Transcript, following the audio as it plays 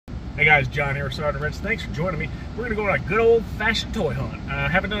Hey guys, John here, Sarda Reds. Thanks for joining me. We're gonna go on a good old-fashioned toy hunt.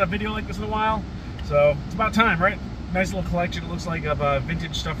 Haven't done a video like this in a while, so it's about time, right? Nice little collection, it looks like, of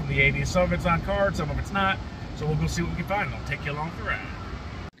vintage stuff from the 80s. Some of it's on card, some of it's not. So we'll go see what we can find, and I'll take you along for the ride.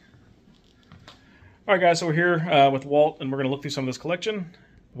 All right, guys, so we're here with Walt, and we're gonna look through some of this collection.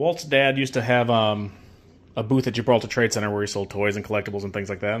 Walt's dad used to have a booth at Gibraltar Trade Center where he sold toys and collectibles and things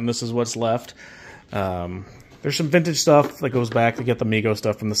like that, and this is what's left. There's some vintage stuff that goes back to get the Mego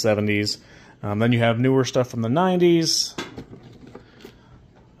stuff from the 70s. Then you have newer stuff from the 90s.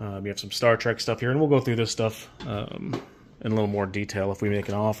 You have some Star Trek stuff here, and we'll go through this stuff in a little more detail if we make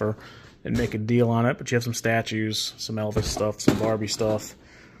an offer and make a deal on it. But you have some statues, some Elvis stuff, some Barbie stuff.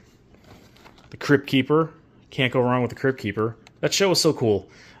 The Crypt Keeper. Can't go wrong with the Crypt Keeper. That show was so cool.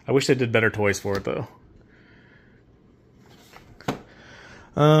 I wish they did better toys for it, though.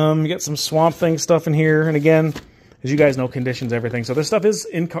 You got some Swamp Thing stuff in here, and again, as you guys know, conditions everything. So this stuff is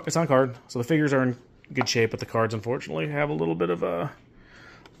it's on card, so the figures are in good shape, but the cards unfortunately have a little bit of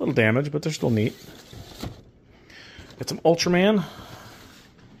little damage, but they're still neat. Got some Ultraman,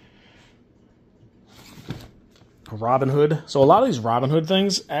 Robin Hood. So a lot of these Robin Hood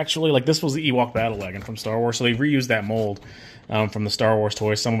things actually, like this was the Ewok Battle Wagon from Star Wars, so they reused that mold from the Star Wars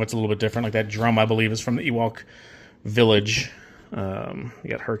toys. Some of it's a little bit different, like that drum I believe is from the Ewok Village. You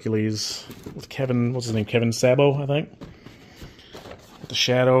got Hercules with Kevin, what's his name? Kevin Sabo, I think. With the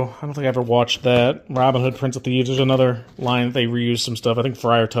Shadow. I don't think I ever watched that. Robin Hood, Prince of Thieves. There's another line that they reused some stuff. I think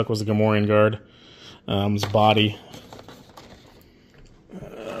Friar Tuck was the Gamorrean guard. His body.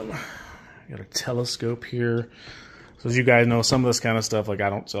 Got a telescope here. So as you guys know, some of this kind of stuff, like I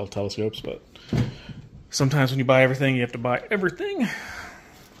don't sell telescopes, but sometimes when you buy everything, you have to buy everything.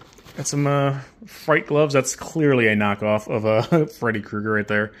 Got some Fright gloves. That's clearly a knockoff of Freddy Krueger right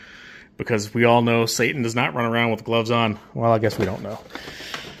there. Because we all know Satan does not run around with gloves on. Well, I guess we don't know.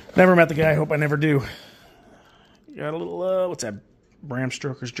 Never met the guy. Hope I never do. Got a little, what's that? Bram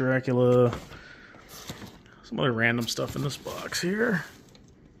Stoker's Dracula. Some other random stuff in this box here.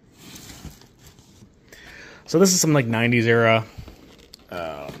 So this is some like 90s era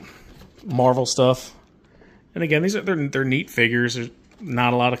Marvel stuff. And again, they're neat figures. There's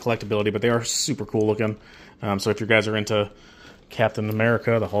not a lot of collectability, but they are super cool looking. So if you guys are into Captain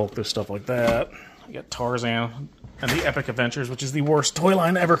America, the Hulk, there's stuff like that. You got Tarzan and the Epic Adventures, which is the worst toy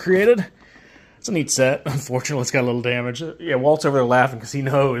line ever created. It's a neat set. Unfortunately, it's got a little damage. Yeah, Walt's over there laughing because he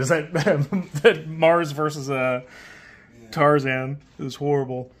knows that, that Mars versus Tarzan is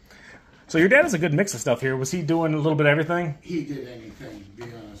horrible. So your dad has a good mix of stuff here. Was he doing a little bit of everything? He did anything, to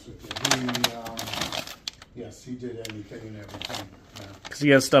be honest with you. Yes, he did anything and everything. Because he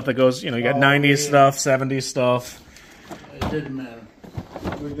has stuff that goes, you know, you got 90s stuff, 70s stuff. It didn't matter.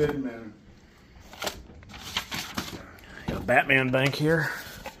 It didn't matter. Got a Batman bank here.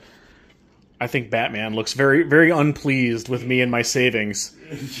 I think Batman looks very, very unpleased with me and my savings.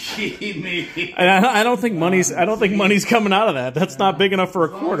 And I don't think money's coming out of that. That's not big enough for a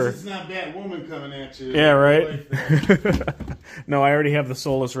quarter. It's not Batwoman coming at you. Yeah, right. No, I already have the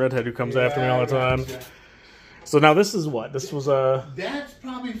soulless redhead who comes after me all the time. So now this is what? This was That's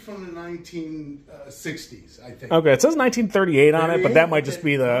probably from the 1960s, I think. Okay, it says 1938 on it, but that might just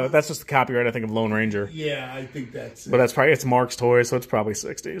be that's just the copyright, I think, of Lone Ranger. Yeah, I think that's it. But that's probably, it's Mark's toy, so it's probably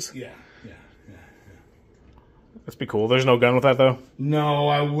 60s. Yeah. That'd be cool. There's no gun with that, though? No,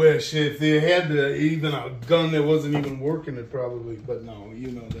 I wish. If they had even a gun that wasn't even working, it probably, but no,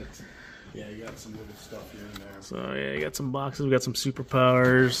 you know, that's, yeah, you got some little stuff here and there. So, yeah, you got some boxes. We got some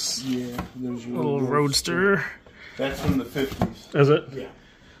superpowers. Yeah, there's your little roadster. That's from the 50s. Is it? Yeah.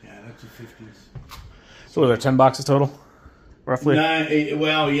 Yeah, that's the 50s. So, are there 10 boxes total? Roughly? 9, 8,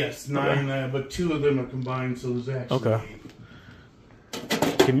 well, yes, 9, but 2 of them are combined, so there's actually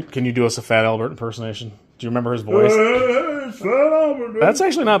 8. Can you do us a Fat Albert impersonation? Do you remember his voice? That's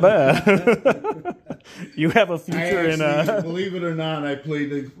actually not bad. You have a future in... Believe it or not, I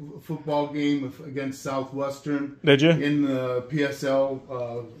played a football game against Southwestern. Did you? In the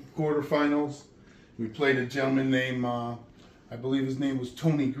PSL quarterfinals. We played a gentleman named, I believe his name was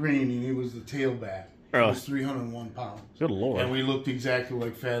Tony Green, and he was the tailback. He was 301 pounds. Good Lord. And we looked exactly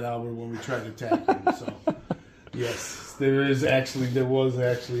like Fat Albert when we tried to tackle him, so... Yes, there was actually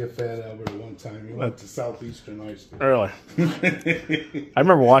a Fat Albert at one time. He went to Southeastern High School. Really? I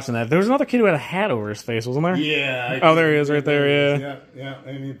remember watching that. There was another kid who had a hat over his face, wasn't there? Yeah. Oh, there he is, right there. Yeah. Yeah.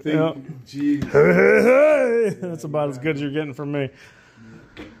 And you think, geez, hey, that's about as good as you're getting from me.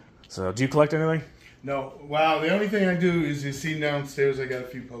 So, do you collect anything? No. Wow. The only thing I do is, you see downstairs, I got a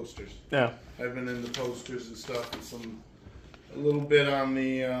few posters. Yeah. I've been into posters and stuff, and a little bit on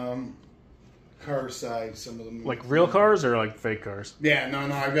the car side. Some of them like real cars or like fake cars? Yeah, no.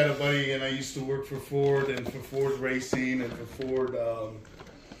 I've got a buddy, and I used to work for Ford and for Ford Racing and for Ford.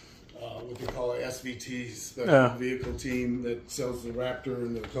 What they call it, SVT, Special Vehicle Team, that sells the Raptor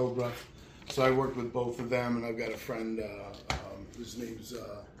and the Cobra. So I work with both of them, and I've got a friend. His name's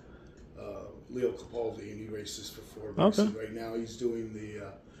Leo Capaldi, and he races for Ford Racing right now. He's doing the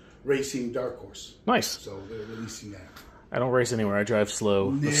Racing Dark Horse. Nice. So they're releasing that. I don't race anywhere. I drive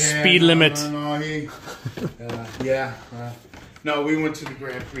slow. The speed limit. No, we went to the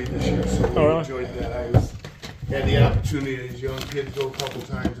Grand Prix this year, so we enjoyed that. I had the opportunity as a young kid to go a couple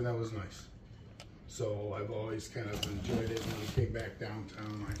times, and that was nice. So I've always kind of enjoyed it. When we came back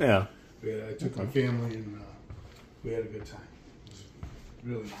downtown, I took my family, and we had a good time. It was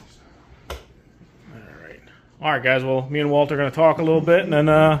really nice. All right, guys. Well, me and Walt are going to talk a little bit, and then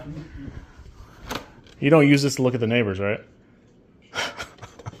you don't use this to look at the neighbors, right?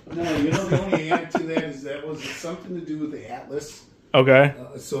 No, the only add to that is that was something to do with the Atlas. Okay.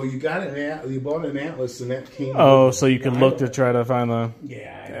 So you got you bought an Atlas, and that came. Oh, so you can look to try to find the.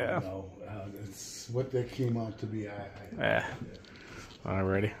 Yeah, I don't know. It's what that came out to be.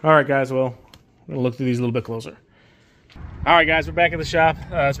 Alrighty. All right, guys. Well, we're gonna look through these a little bit closer. All right, guys. We're back at the shop.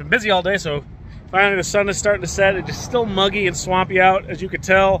 It's been busy all day, so finally the sun is starting to set. It's just still muggy and swampy out, as you could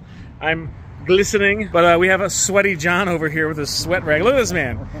tell. I'm glistening, but we have a sweaty John over here with his sweat rag. Look at this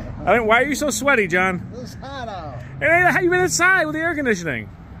man. Why are you so sweaty, John? It's hot out. How you been inside with the air conditioning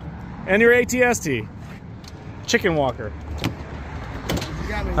and your ATST chicken walker?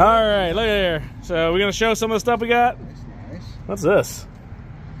 All right, look at here. So we're gonna show some of the stuff we got. Nice. What's this?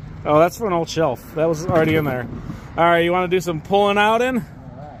 Oh, that's for an old shelf. That was already in there. All right, you want to do some pulling out in? All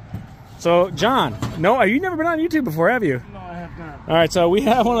right. So, John, no, you've never been on YouTube before, have you? No, I have not. All right, so we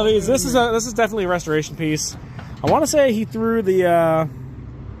have one of these. This is definitely a restoration piece. I want to say he threw the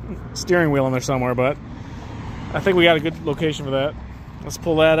steering wheel in there somewhere, but I think we got a good location for that. Let's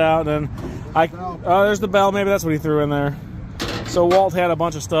pull that out. And there's the bell. Maybe that's what he threw in there. So Walt had a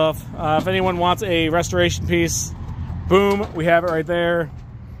bunch of stuff. If anyone wants a restoration piece, boom, we have it right there.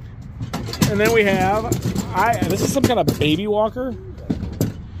 And then we have, this is some kind of baby walker.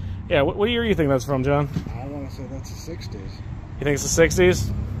 Yeah, what year do you think that's from, John? I want to say that's the 60s. You think it's the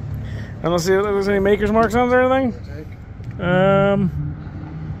 60s? I don't see if there's any maker's marks on it or anything.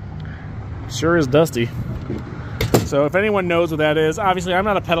 Sure is dusty. So if anyone knows what that is, obviously I'm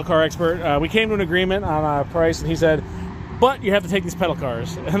not a pedal car expert. We came to an agreement on a price, and he said, but you have to take these pedal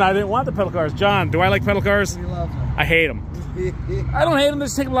cars. And I didn't want the pedal cars. John, do I like pedal cars? He loves them. I hate them. I don't hate them, they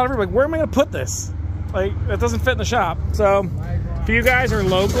just take a lot of room. Like, where am I going to put this? Like, that doesn't fit in the shop. So if you guys are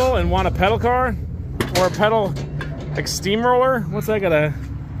local and want a pedal car or a pedal, like steamroller, what's that gonna?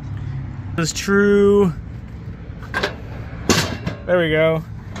 This True. There we go.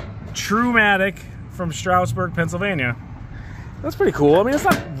 Truematic from Stroudsburg, Pennsylvania. That's pretty cool. I mean, it's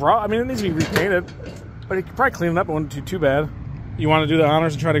not raw. I mean, it needs to be repainted, but you can probably clean it up. It wouldn't do too bad. You want to do the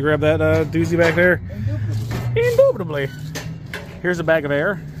honors and try to grab that doozy back there? Indubitably. Here's a bag of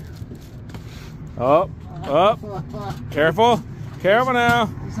air. Up. Careful. Careful now.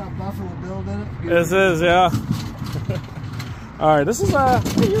 This is how Buffalo Bill did it. This is, yeah. All right, this is,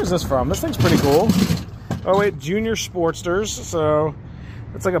 what year is this from? This thing's pretty cool. Oh, wait, Junior Sportsters. So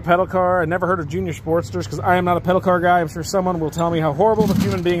it's like a pedal car. I never heard of Junior Sportsters because I am not a pedal car guy. I'm sure someone will tell me how horrible of a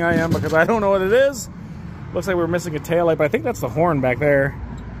human being I am because I don't know what it is. Looks like we're missing a taillight, but I think that's the horn back there.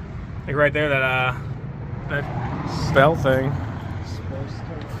 Like right there, that bell thing.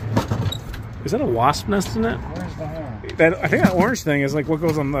 Is that a wasp nest in it? Where's the horn? I think that orange thing is like what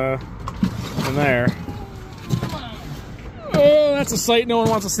goes on in there. Oh, that's a sight no one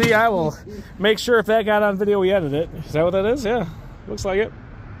wants to see. I will make sure if that got on video, we edit it. Is that what that is? Yeah, looks like it.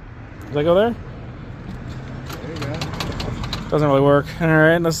 Does that go there? There you go. Doesn't really work. All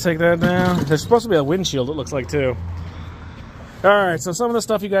right, let's take that down. There's supposed to be a windshield, it looks like, too. All right, so some of the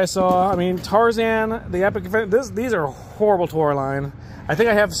stuff you guys saw. I mean, Tarzan, the Epic Event. These are horrible tour line. I think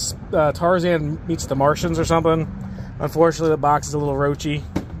I have Tarzan Meets the Martians or something. Unfortunately, the box is a little roachy,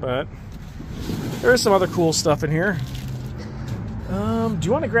 but there is some other cool stuff in here. Do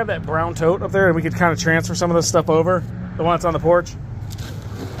you want to grab that brown tote up there and we could kind of transfer some of this stuff over? The one that's on the porch.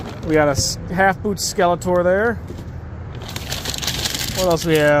 We got a half-boot Skeletor there. What else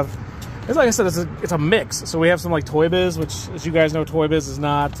we have? It's like I said, it's a mix. So we have some like Toy Biz, which, as you guys know, Toy Biz is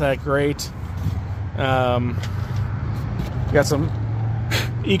not that great. We got some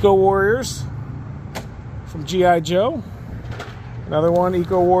Eco Warriors from G.I. Joe. Another one,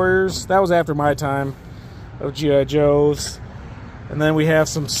 Eco Warriors. That was after my time of G.I. Joes. And then we have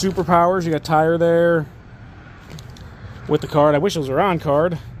some Superpowers. You got Tire there with the card. I wish those were on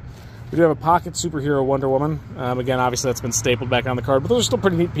card. We do have a pocket superhero Wonder Woman. Again, obviously that's been stapled back on the card, but those are still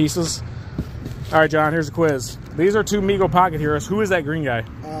pretty neat pieces. All right, John, here's a quiz. These are 2 Mego pocket heroes. Who is that green guy?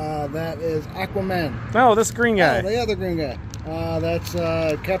 That is Aquaman. No, this green guy. Oh, the other green guy. That's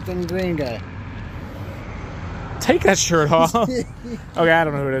Captain Green guy. Take that shirt off. Okay, I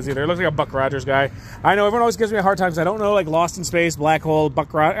don't know who it is either. It looks like a Buck Rogers guy. I know everyone always gives me a hard time because I don't know, like, Lost in Space, Black Hole,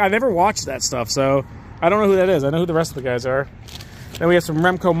 Buck Rogers. I never watched that stuff, so I don't know who that is. I know who the rest of the guys are. Then we have some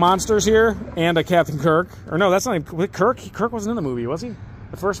Remco monsters here and a Captain Kirk. Or no, that's not even Kirk. Kirk wasn't in the movie, was he?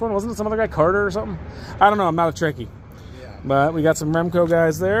 The first one? Wasn't it some other guy, Carter or something? I don't know. I'm not a Trekkie. Yeah. But we got some Remco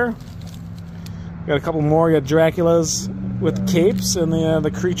guys there. We got a couple more. We got Dracula's with capes and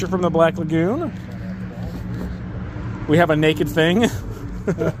the creature from the Black Lagoon. We have a naked thing.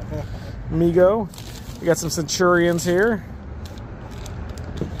 Mego. We got some Centurions here.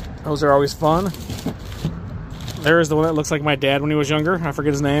 Those are always fun. There is the one that looks like my dad when he was younger. I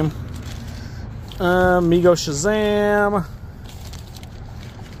forget his name. Mego Shazam.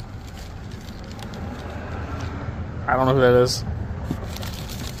 I don't know who that is.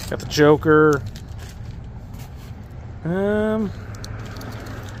 Got the Joker. I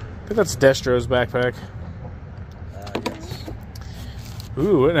think that's Destro's backpack. Yes.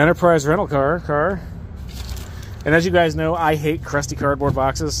 Ooh, an Enterprise rental car. And as you guys know, I hate crusty cardboard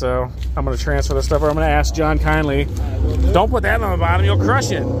boxes, so I'm going to transfer this stuff, or I'm going to ask John kindly. Don't put that on the bottom, you'll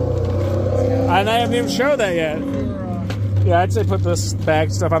crush it. And I haven't even showed that yet. Yeah, I'd say put this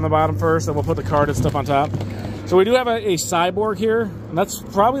bag stuff on the bottom first, and we'll put the carded stuff on top. So we do have a cyborg here, and that's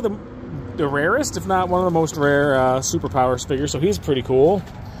probably the rarest, if not one of the most rare Superpowers figures, so he's pretty cool.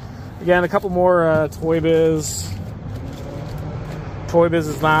 Again, a couple more Toy Biz. Toy Biz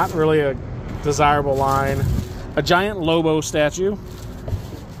is not really a desirable line. A giant Lobo statue.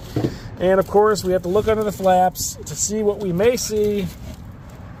 And of course, we have to look under the flaps to see what we may see.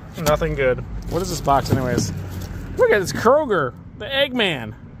 Nothing good. What is this box anyways? Look at this Kroger, the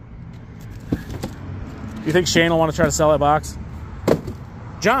Eggman. You think Shane will want to try to sell that box?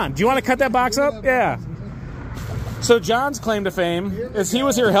 John, do you want to cut that box up? Yeah. So John's claim to fame is he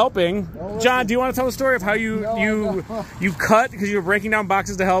was here helping. John, do you want to tell the story of how you cut, because you were breaking down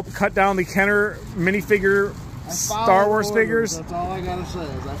boxes to help cut down the Kenner minifigure Star Wars figures? That's all I gotta say.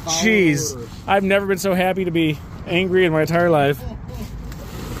 Is I follow Jeez, orders. I've never been so happy to be angry in my entire life.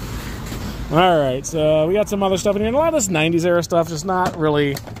 All right, so we got some other stuff in here. And a lot of this 90s era stuff, just not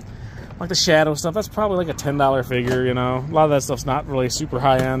really like the Shadow stuff. That's probably like a $10 figure, you know. A lot of that stuff's not really super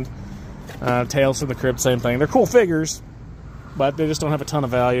high end. Tales from the Crypt, same thing. They're cool figures, but they just don't have a ton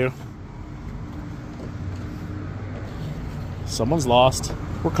of value. Someone's lost.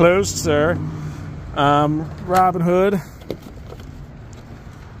 We're closed, sir. Robin Hood.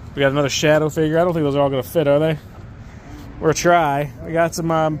 We got another Shadow figure. I don't think those are all going to fit, are they? We're a try. We got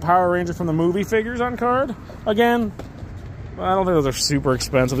some Power Ranger from the movie figures on card. Again, I don't think those are super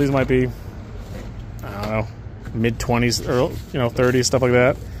expensive. These might be, I don't know, mid-20s or 30s, stuff like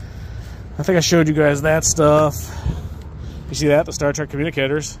that. I think I showed you guys that stuff. You see that? The Star Trek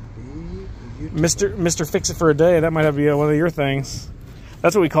communicators. Mr. Fix It for a Day. That might have to be one of your things.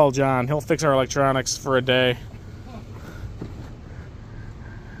 That's what we call John. He'll fix our electronics for a day.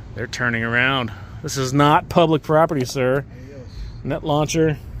 They're turning around. This is not public property, sir. Net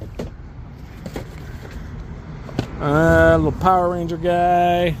launcher. Little Power Ranger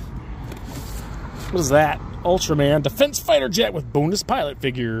guy. What is that? Ultraman. Defense fighter jet with bonus pilot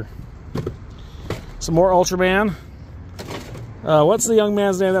figure. Some more Ultraman. What's the young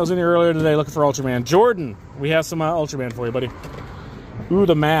man's name that was in here earlier today looking for Ultraman? Jordan. We have some Ultraman for you, buddy. Ooh,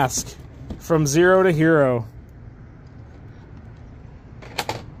 the mask. From Zero to Hero.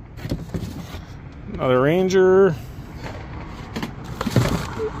 Another Ranger.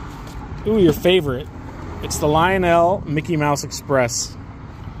 Ooh, your favorite. It's the Lionel Mickey Mouse Express.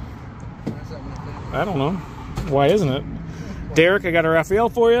 I don't know. Why isn't it? Derek, I got a Raphael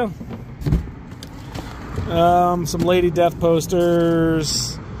for you. Some Lady Death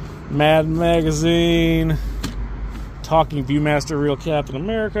posters. Mad Magazine. Talking Viewmaster Real Captain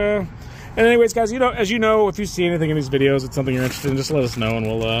America. And anyways, guys, as you know, if you see anything in these videos, it's something you're interested in, just let us know and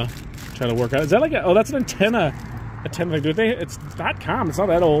we'll try to work out. Is that like that's an antenna. It's .com. It's not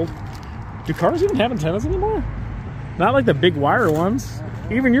that old. Do cars even have antennas anymore? Not like the big wire ones.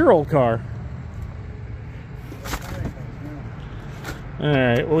 Even your old car.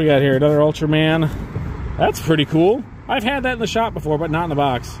 Alright, what we got here? Another Ultraman. That's pretty cool. I've had that in the shop before, but not in the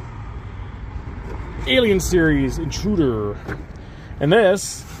box. Alien Series Intruder. And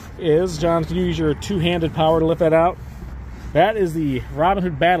this is, John, can you use your two-handed power to lift that out? That is the Robin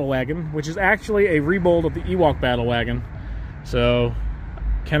Hood Battle Wagon, which is actually a rebuild of the Ewok Battle Wagon. So,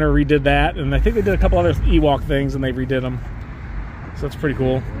 Kenner redid that, and I think they did a couple other Ewok things, and they redid them. So that's pretty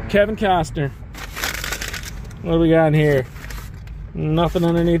cool. Kevin Costner. What do we got in here? Nothing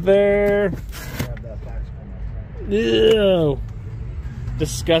underneath there. Ew.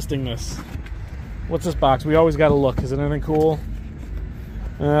 Disgustingness. What's this box? We always got to look. Is it anything cool?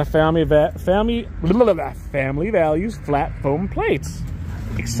 Family Values flat foam plates.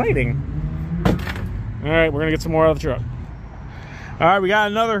 Exciting. All right, we're gonna get some more out of the truck. All right, we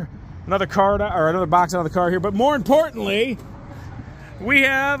got another card or another box out of the car here, but more importantly, we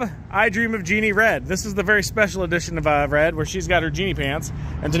have I Dream of Jeannie Red. This is the very special edition of Red, where she's got her Jeannie pants.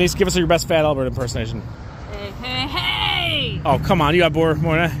 And Denise, give us your best Fat Albert impersonation. Hey, hey, hey! Oh, come on, you got more than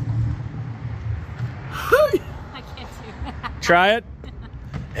that. I can't do that. Try it.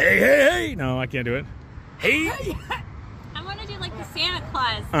 Hey, hey, hey! No, I can't do it. Hey! I want to do like the Santa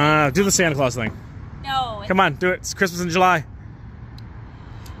Claus. Do the Santa Claus thing. No. Come on, do it. It's Christmas in July.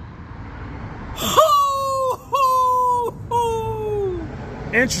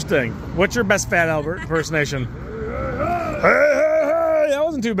 Interesting. What's your best Fat Albert impersonation? Hey, that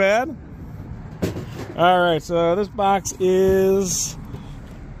wasn't too bad. All right, so this box is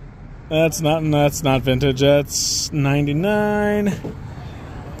that's not vintage. That's 99.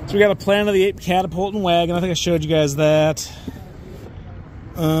 So we got a Planet of the Apes catapult and wagon. I think I showed you guys that.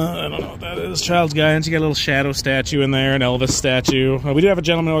 I don't know what that is. Child's Guidance. You got a little Shadow statue in there, an Elvis statue. We do have a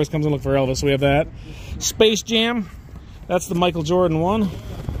gentleman who always comes and look for Elvis. So we have that. Space Jam. That's the Michael Jordan one.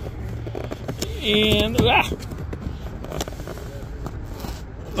 And oh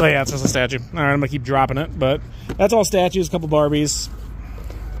yeah, it's just a statue. All right, I'm gonna keep dropping it, but that's all statues. A couple Barbies.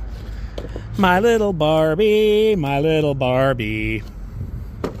 My little Barbie, my little Barbie.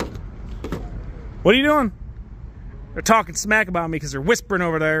 What are you doing? They're talking smack about me because they're whispering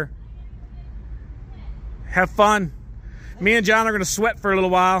over there. Have fun. Me and John are gonna sweat for a little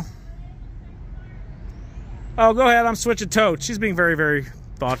while. Oh, go ahead. I'm switching totes. She's being very, very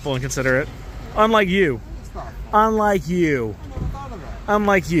thoughtful and considerate. Unlike you. Unlike you.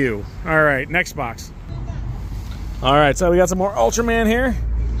 Unlike you. All right, next box. All right, so we got some more Ultraman here.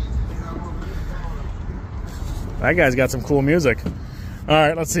 That guy's got some cool music. All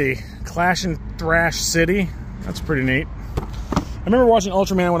right, let's see. Clash and Thrash City. That's pretty neat. I remember watching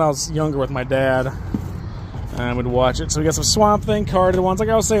Ultraman when I was younger with my dad. And I would watch it. So we got some Swamp Thing carded ones, like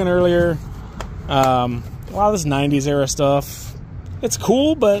I was saying earlier. A lot of this 90s era stuff. It's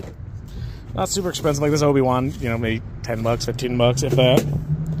cool, but not super expensive. Like this Obi-Wan, you know, maybe 10 bucks, 15 bucks, if that.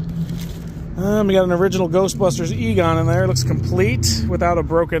 We got an original Ghostbusters Egon in there. It looks complete without a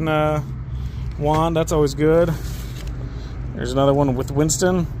broken wand. That's always good. There's another one with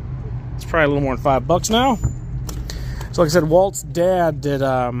Winston. It's probably a little more than $5 now. So like I said, Walt's dad did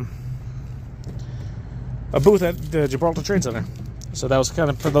a booth at the Gibraltar Trade Center. So that was kind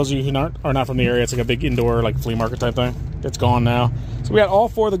of, for those of you who are not from the area, it's like a big indoor like flea market type thing. It's gone now. So we got all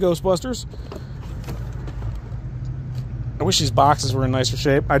 4 of the Ghostbusters. I wish these boxes were in nicer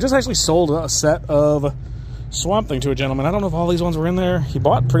shape. I just actually sold a set of Swamp Thing to a gentleman. I don't know if all these ones were in there. He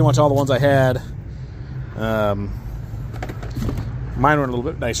bought pretty much all the ones I had. Mine were in a little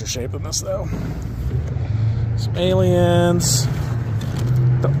bit nicer shape than this though. Some aliens.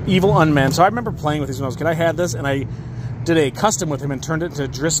 The Evil Unmen. So I remember playing with these when I was a kid. I had this and I did a custom with him and turned it into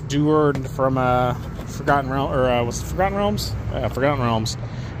Driss Duard from Forgotten Realms, or was it Forgotten Realms? Forgotten Realms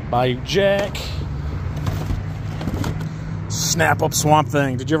by Jack. Snap Up Swamp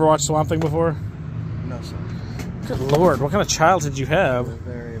Thing. Did you ever watch Swamp Thing before? No, sir. Good Lord, what kind of childhood did you have?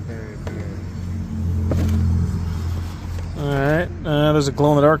 Very, very weird. Alright, there's a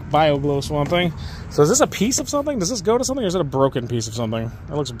glow-in-the-dark bio-glow Swamp Thing. So is this a piece of something? Does this go to something, or is it a broken piece of something?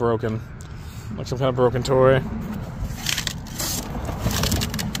 It looks broken. Like some kind of broken toy.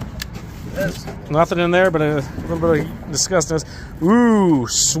 Yes. Nothing in there, but a little bit of disgustingness. Ooh,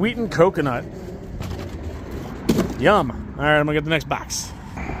 sweetened coconut. Yum. All right, I'm gonna get the next box.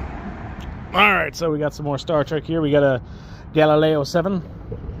 All right, so we got some more Star Trek here. We got a Galileo 7.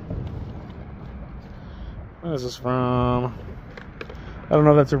 What is this from? I don't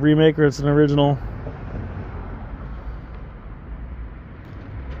know if that's a remake or it's an original.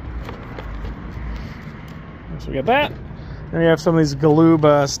 So we got that. Then we have some of these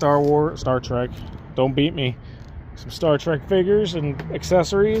Galoob Star Trek. Don't beat me. Some Star Trek figures and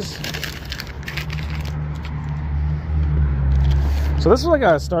accessories. So this is like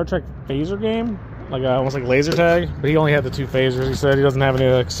a Star Trek phaser game, like almost like laser tag, but he only had the 2 phasers. He said he doesn't have any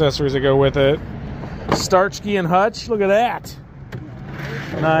accessories that go with it. Starsky and Hutch, look at that.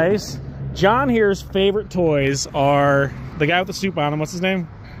 Nice. John here's favorite toys are the guy with the soup on him. What's his name?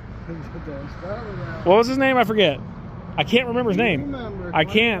 What was his name? I forget. I can't remember his name. Remember. I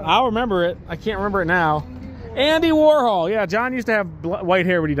can't. I'll remember it. I can't remember it now. Andy Warhol. Yeah, John used to have white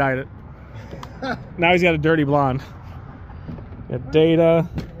hair when he dyed it. Now he's got a dirty blonde. Got Data.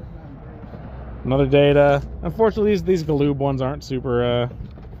 Another Data. Unfortunately, these Galoob ones aren't super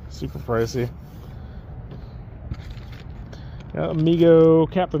super pricey. Got Amigo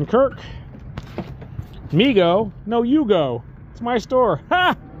Captain Kirk. Migo? No, you go. It's my store.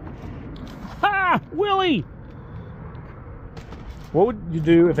 Ha! Ha! Willie! What would you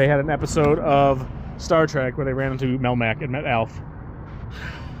do if they had an episode of Star Trek where they ran into Melmac and met Alf?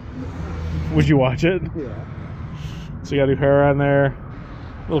 Would you watch it? Yeah. So you got O'Hara on there.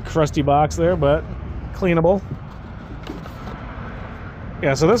 Little crusty box there, but cleanable.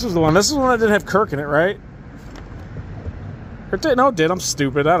 Yeah, so this was the one. This is the one that didn't have Kirk in it, right? Or did? No, it did. I'm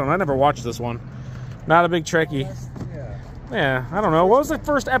stupid. I don't know. I never watched this one. Not a big Trekkie. Yeah, I don't know. What was the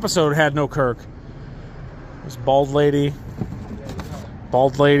first episode had no Kirk? It was Bald Lady.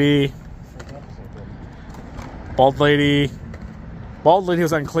 Bald Lady. Bald Lady. Bald Lady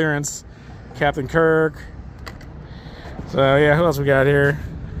was on clearance. Captain Kirk. So, yeah, who else we got here?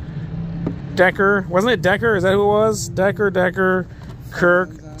 Decker. Wasn't it Decker? Is that who it was? Decker, Kirk,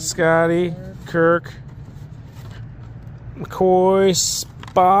 Scotty, Kirk, McCoy,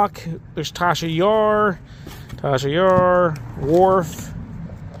 Spock. There's Tasha Yar, Worf,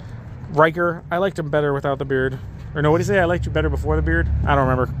 Riker. I liked him better without the beard. Or no, what did he say? I liked you better before the beard? I don't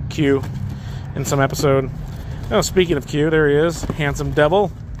remember. Q in some episode. Oh, speaking of Q, there he is. Handsome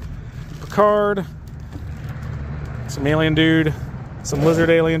Devil. Picard. Some alien dude. Some lizard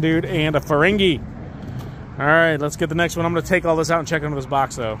alien dude. And a Ferengi. Alright, let's get the next one. I'm going to take all this out and check under this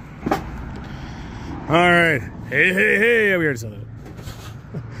box, though. Alright. Hey. We already said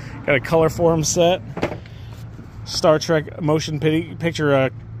that. Got a color form set. Star Trek motion picture,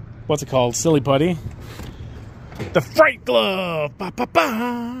 what's it called? Silly Putty. The Fright Glove! Ba, ba,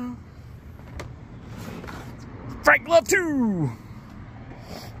 ba. Fright Glove 2!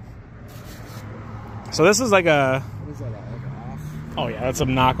 So this is like a... What is that, like off? Oh yeah, that's a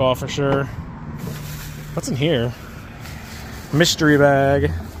knockoff for sure. What's in here? Mystery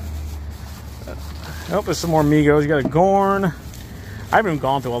bag. Oh, there's some more Migos. You got a Gorn. I haven't even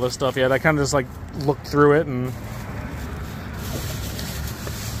gone through all this stuff yet. I kind of just like looked through it, and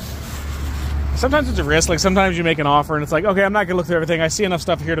sometimes it's a risk. Like sometimes you make an offer and it's like, okay, I'm not gonna look through everything. I see enough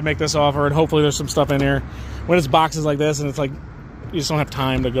stuff here to make this offer, and hopefully there's some stuff in here. When it's boxes like this and it's like you just don't have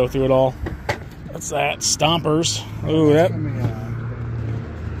time to go through it all. What's that? Stompers. Ooh, that.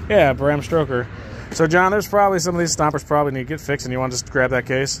 Yeah, Bram Stoker. So John, there's probably some of these Stompers probably need to get fixed, and you want to just grab that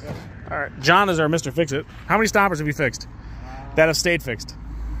case. All right, John is our Mr. Fix It. How many Stompers have you fixed that have stayed fixed?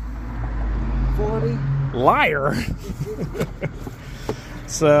 40. Liar.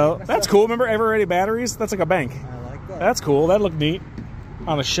 So that's cool. Remember Ever Ready batteries? That's like a bank. I like that. That's cool. That looked neat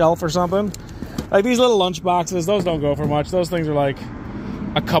on a shelf or something. Like these little lunch boxes, those don't go for much. Those things are like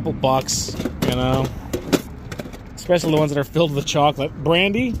a couple bucks, you know. Especially the ones that are filled with chocolate.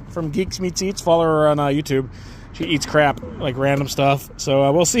 Brandy from Geeks Meets Eats. Follow her on YouTube. She eats crap, like random stuff.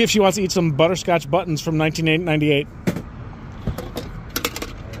 So we'll see if she wants to eat some butterscotch buttons from 1998.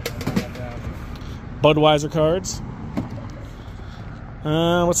 Budweiser cards.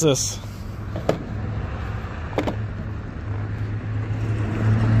 What's this?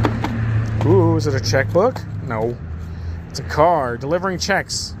 Ooh, is it a checkbook? No. It's a car delivering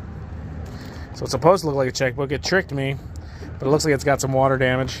checks. So it's supposed to look like a checkbook. It tricked me, but it looks like it's got some water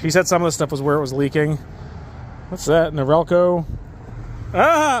damage. He said some of the stuff was where it was leaking. What's that? Norelco.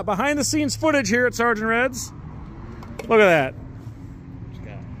 Ah, behind the scenes footage here at Sergeant Red's. Look at that.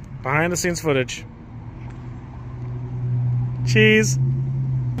 Behind the scenes footage. Cheese.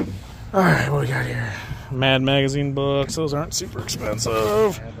 All right, what we got here? Mad Magazine books. Those aren't super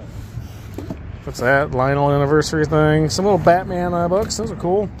expensive. What's that? Lionel anniversary thing. Some little Batman books. Those are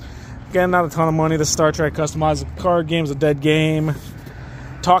cool. Again, not a ton of money. The Star Trek customized card game's a dead game.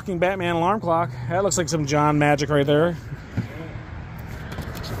 Talking Batman alarm clock. That looks like some John magic right there.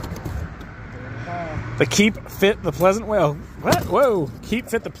 The Keep Fit the Pleasant Way. Oh, what? Whoa. Keep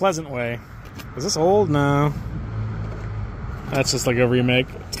Fit the Pleasant Way. Is this old? No. That's just like a remake.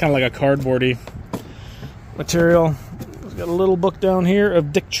 It's kind of like a cardboardy material. We've got a little book down here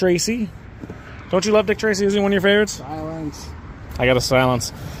of Dick Tracy. Don't you love Dick Tracy? Is he one of your favorites? Silence. I got a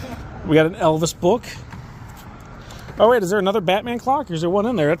silence. We got an Elvis book. Oh wait, is there another Batman clock? Or is there one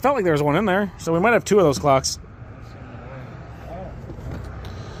in there? It felt like there was one in there. So we might have two of those clocks.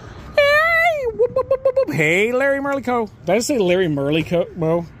 Hey! Whoop, whoop, whoop, whoop. Hey, Larry Merlico. Did I just say Larry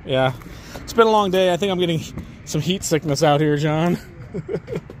Merlico? Yeah. It's been a long day. I think I'm getting some heat sickness out here, John.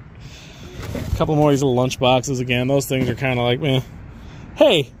 couple more of these little lunch boxes again. Those things are kind of like, meh.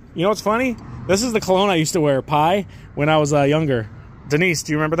 Hey, you know what's funny? This is the cologne I used to wear, Pie, when I was younger. Denise,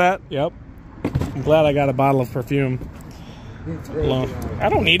 do you remember that? Yep. I'm glad I got a bottle of perfume. I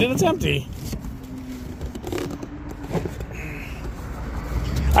don't need it. It's empty.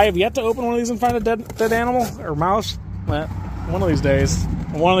 I have yet to open one of these and find a dead animal or mouse. Well, one of these days.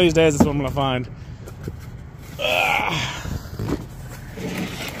 One of these days is what I'm going to find.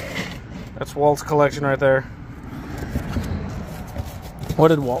 That's Walt's collection right there. What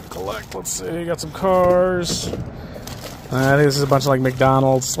did Walt collect? Let's see. Got some cars. I think this is a bunch of like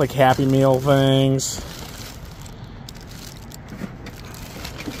McDonald's, like Happy Meal things.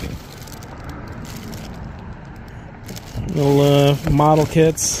 Little model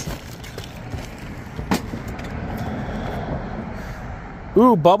kits.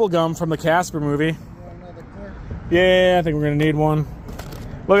 Ooh, bubble gum from the Casper movie. Yeah, I think we're gonna need one.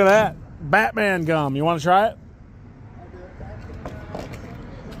 Look at that, Batman gum. You want to try it?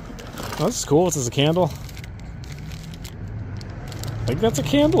 Oh, this is cool. This is a candle. I think that's a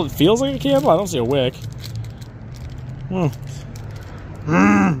candle. It feels like a candle. I don't see a wick.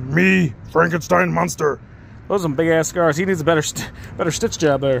 Me, Frankenstein monster. Those are some big ass scars. He needs a better stitch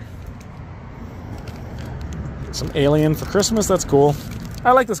job there. Some alien for Christmas. That's cool.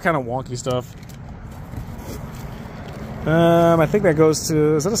 I like this kind of wonky stuff. I think that goes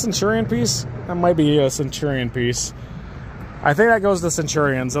to... Is that a Centurion piece? That might be a Centurion piece. I think that goes to the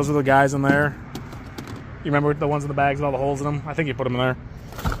Centurions. Those are the guys in there. You remember the ones in the bags with all the holes in them? I think you put them in there.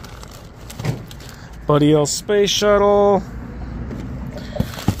 Buddy L Space Shuttle.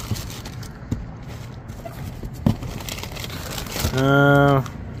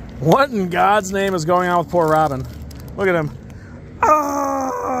 What in God's name is going on with poor Robin? Look at him.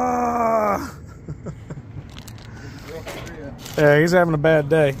 Ah! Yeah, he's having a bad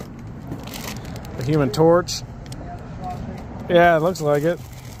day. The Human Torch. Yeah, it looks like it.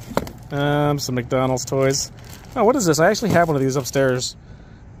 Some McDonald's toys. Oh, what is this? I actually have one of these upstairs.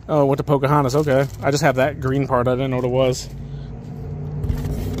 Oh, went to Pocahontas. Okay. I just have that green part. I didn't know what it was.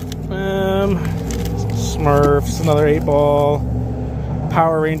 Smurfs, another 8-ball.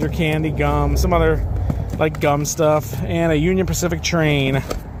 Power Ranger candy, gum, some other like gum stuff, and a Union Pacific train.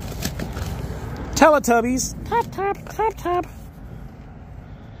 Teletubbies. Tap, tap, tap, tap.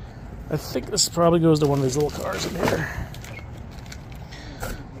 I think this probably goes to one of these little cars in here.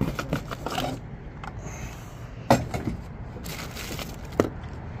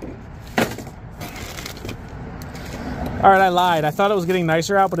 Alright, I lied. I thought it was getting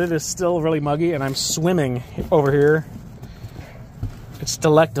nicer out, but it is still really muggy, and I'm swimming over here. It's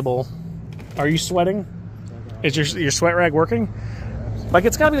delectable. Are you sweating? Is your sweat rag working? Like,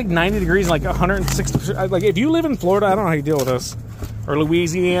 it's gotta be like 90 degrees and like 160. Like, if you live in Florida, I don't know how you deal with this. Or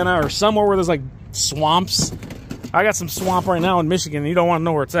Louisiana, or somewhere where there's like swamps. I got some swamp right now in Michigan, and you don't want to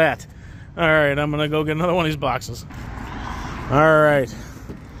know where it's at. Alright, I'm gonna go get another one of these boxes. Alright.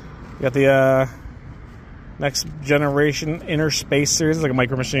 Got the Next Generation Inner Space series. It's like a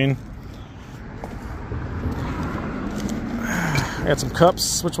micro machine. I got some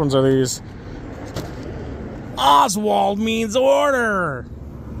cups. Which ones are these? Oswald means order.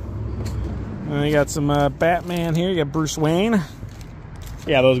 And you got some Batman here. You got Bruce Wayne.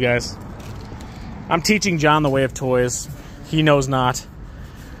 Yeah, those guys. I'm teaching John the way of toys. He knows not.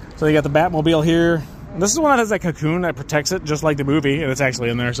 So you got the Batmobile here. And this is one that has that cocoon that protects it, just like the movie, and it's actually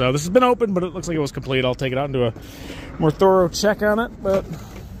in there. So this has been open, but it looks like it was complete. I'll take it out and do a more thorough check on it. But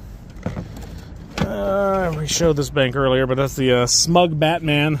we showed this bank earlier, but that's the smug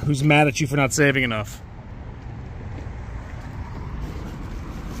Batman who's mad at you for not saving enough.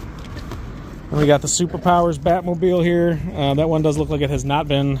 And we got the Superpowers Batmobile here. That one does look like it has not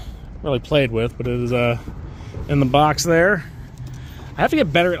been really played with, but it is in the box there. I have to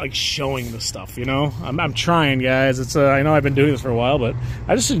get better at like showing this stuff, you know. I'm trying, guys. It's I know I've been doing this for a while, but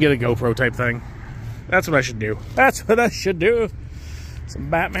I just should get a GoPro type thing. That's what I should do. That's what I should do.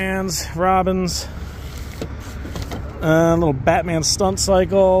 Some Batmans, Robins, a little Batman stunt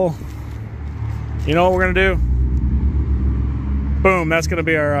cycle. You know what we're gonna do? Boom! That's gonna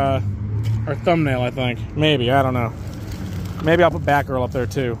be our thumbnail, I think. Maybe, I don't know. Maybe I'll put Batgirl up there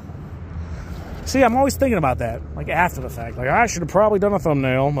too. See, I'm always thinking about that, like after the fact. Like, I should have probably done a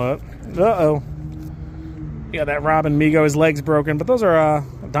thumbnail, but uh-oh. Yeah, that Robin Migo, his leg's broken, but those are a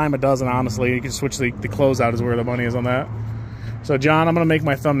dime a dozen, honestly. You can switch the clothes out is where the money is on that. So, John, I'm going to make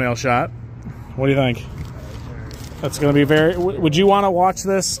my thumbnail shot. What do you think? That's going to be very... Would you want to watch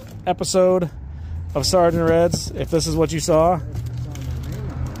this episode of Sergeant Reds if this is what you saw? All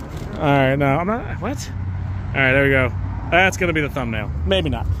right, no, I'm not... What? All right, there we go. That's going to be the thumbnail. Maybe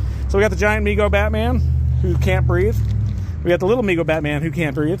not. So we got the giant Mego Batman who can't breathe. We got the little Mego Batman who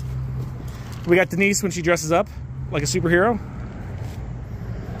can't breathe. We got Denise when she dresses up like a superhero.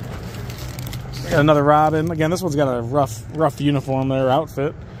 Got another Robin. Again, this one's got a rough uniform there,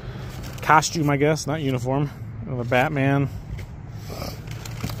 outfit. Costume, I guess, not uniform. Another Batman.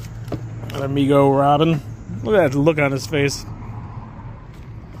 Another Mego Robin. Look at that look on his face.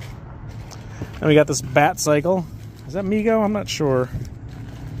 And we got this Bat Cycle. Is that Mego? I'm not sure.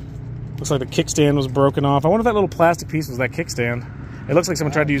 Looks like the kickstand was broken off. I wonder if that little plastic piece was that kickstand. It looks like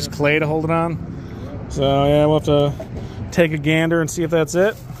someone tried to use clay to hold it on. So yeah, we'll have to take a gander and see if that's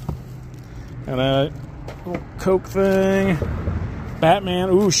it. And a little Coke thing. Batman.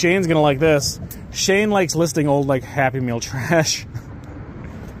 Ooh, Shane's gonna like this. Shane likes listing old like Happy Meal trash.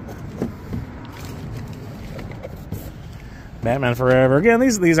 Batman Forever. Again,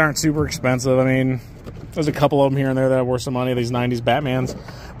 these aren't super expensive. I mean, there's a couple of them here and there that are worth some money, these 90s Batmans.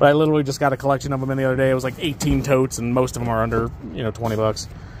 But I literally just got a collection of them in the other day. It was like 18 totes, and most of them are under, 20 bucks.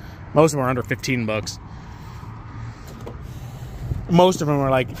 Most of them are under 15 bucks. Most of them are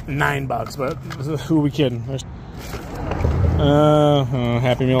like 9 bucks, but who are we kidding? There's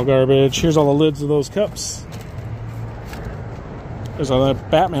Happy Meal garbage. Here's all the lids of those cups. There's a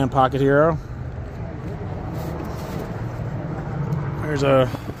Batman Pocket Hero. There's a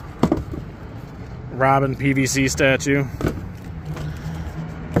Robin PVC statue.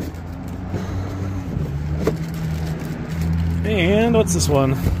 And what's this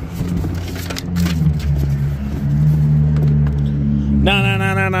one?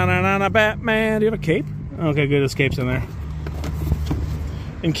 No, Batman. Do you have a cape? Okay, good. This cape's in there.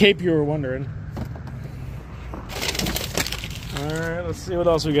 In cape, you were wondering. Alright, let's see what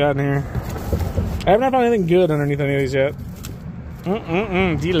else we got in here. I haven't found anything good underneath any of these yet.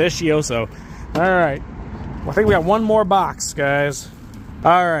 Delicioso. Alright. Well, I think we got one more box, guys.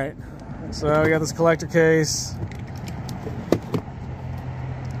 Alright. So we got this collector case.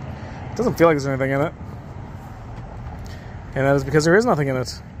 Doesn't feel like there's anything in it. And that is because there is nothing in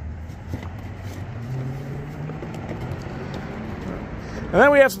it. And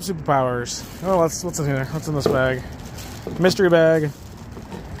then we have some superpowers. Oh, what's in here? What's in this bag? Mystery bag.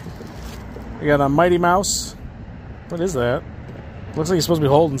 We got a Mighty Mouse. What is that? Looks like he's supposed to be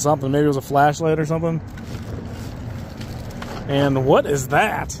holding something. Maybe it was a flashlight or something. And what is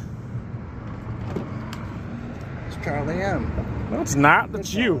that? It's Charlie M. No, it's not.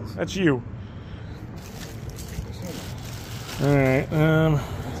 That's you. That's you. Alright.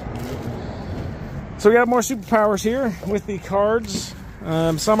 So we got more superpowers here with the cards.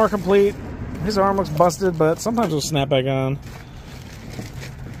 Some are complete. His arm looks busted, but sometimes it'll snap back on.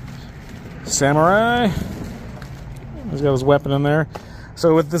 Samurai. He's got his weapon in there.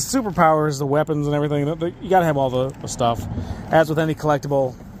 So with the superpowers, the weapons and everything, you gotta have all the stuff. As with any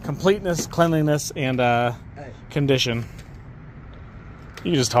collectible, completeness, cleanliness, and condition.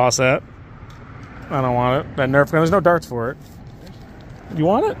 You can just toss that. I don't want it. That Nerf gun, there's no darts for it. You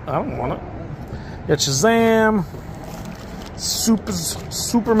want it? I don't want it. Got Shazam,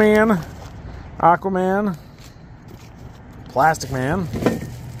 Superman, Aquaman, Plastic Man,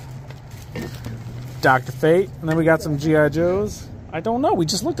 Dr. Fate, and then we got some G.I. Joes. I don't know, we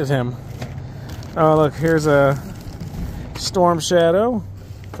just looked at him. Oh, look, here's a Storm Shadow.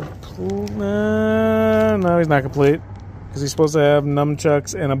 No, he's not complete. Because he's supposed to have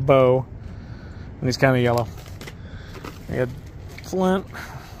nunchucks and a bow. And he's kind of yellow. We got Flint.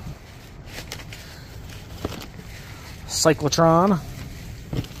 Cyclotron.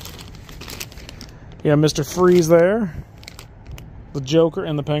 Yeah, Mr. Freeze there. The Joker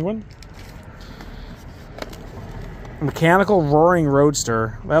and the Penguin. Mechanical Roaring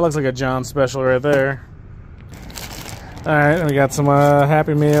Roadster. That looks like a John special right there. Alright, we got some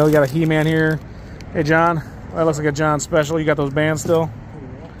Happy Meal. We got a He-Man here. Hey, John. That looks like a John special. You got those bands still?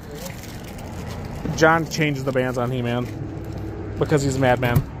 John changes the bands on He-Man because he's a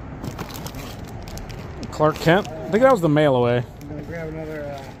madman. Clark Kent. I think that was the mail away. I'm gonna grab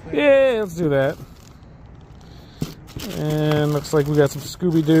another. Yeah, let's do that. And looks like we got some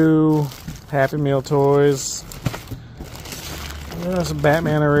Scooby-Doo, Happy Meal toys. Some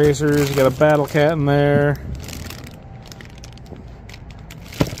Batman erasers. You got a Battle Cat in there.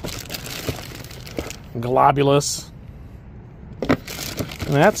 Globulus.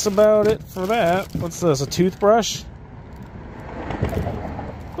 And that's about it for that. What's this? A toothbrush?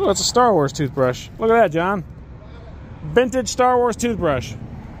 Oh, it's a Star Wars toothbrush. Look at that, John. Vintage Star Wars toothbrush.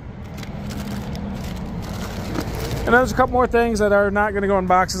 And there's a couple more things that are not going to go in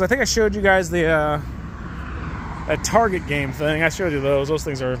boxes. I think I showed you guys the that Target game thing. I showed you those. Those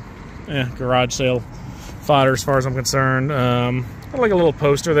things are garage sale fodder as far as I'm concerned. Got like a little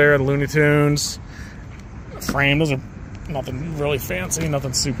poster there, the Looney Tunes. Frame, those are nothing really fancy,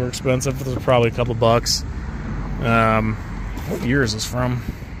 nothing super expensive. Those are probably a couple bucks. What year is this from?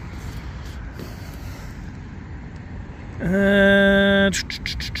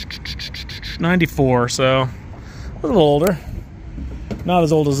 94, so a little older. Not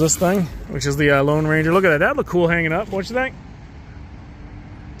as old as this thing, which is the Lone Ranger. Look at that. That'd look cool hanging up. What you think?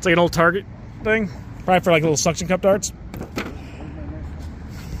 It's like an old Target thing. Probably for like little suction cup darts.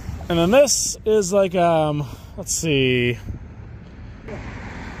 And then this is like, let's see.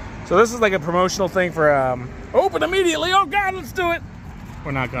 So this is like a promotional thing for, open immediately. Oh God, let's do it.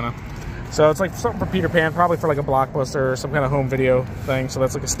 We're not gonna. So it's like something for Peter Pan, probably for like a Blockbuster or some kind of home video thing. So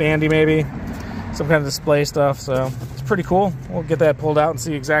that's like a standee maybe, some kind of display stuff. So it's pretty cool. We'll get that pulled out and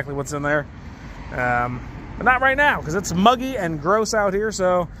see exactly what's in there. But not right now because it's muggy and gross out here.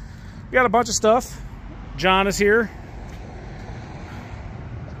 So we got a bunch of stuff. John is here.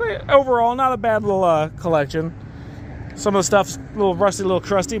 Overall, not a bad little collection. Some of the stuff's a little rusty, a little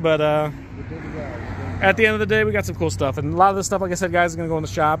crusty, but at the end of the day, we got some cool stuff. And a lot of this stuff, like I said, guys, is going to go in the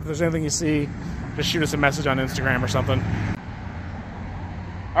shop. If there's anything you see, just shoot us a message on Instagram or something.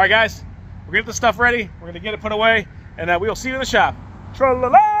 All right, guys, we're getting the stuff ready. We're going to get it put away, and we will see you in the shop.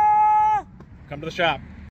 Tra-la-la! Come to the shop.